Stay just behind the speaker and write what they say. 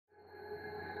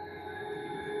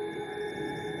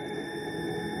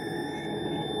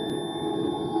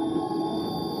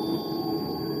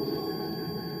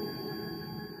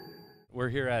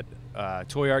here at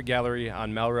Toy Art Gallery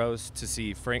on Melrose to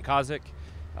see Frank Kozik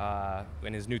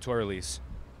and his new toy release.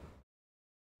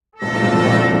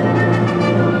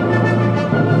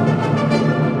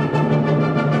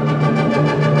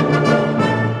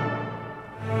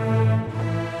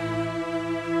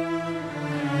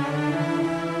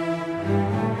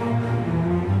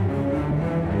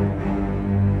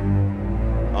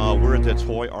 We're at the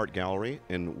Toy Art Gallery,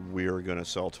 and we're going to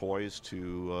sell toys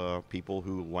to people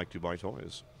who like to buy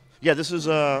toys. Yeah, this is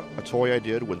a toy I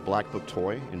did with BlackBook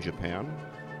Toy in Japan,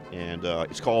 and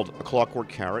it's called a Clockwork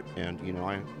Carrot. And you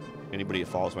know, anybody that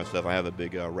follows my stuff, I have a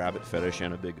big rabbit fetish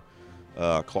and a big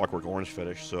clockwork orange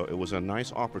fetish. So it was a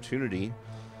nice opportunity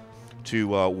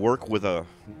to work with a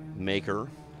maker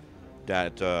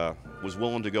that was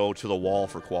willing to go to the wall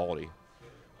for quality.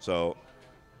 So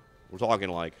we're talking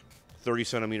like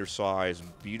 30-centimeter size,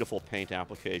 beautiful paint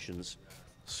applications,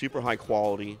 super high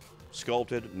quality,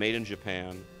 sculpted, made in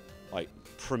Japan, like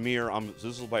premier. I'm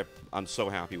so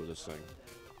happy with this thing.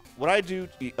 What I do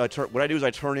is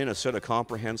I turn in a set of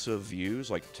comprehensive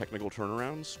views, like technical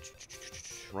turnarounds,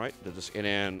 right? And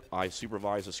then I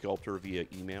supervise the sculptor via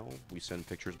email. We send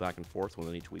pictures back and forth with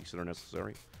any tweaks that are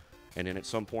necessary. And then at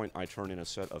some point, I turn in a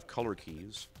set of color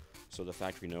keys so the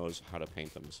factory knows how to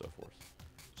paint them and so forth.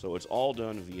 So it's all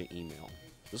done via email.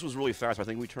 This was really fast. I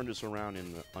think we turned this around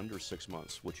in under 6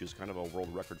 months, which is kind of a world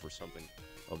record for something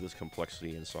of this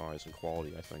complexity and size and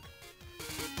quality, I think.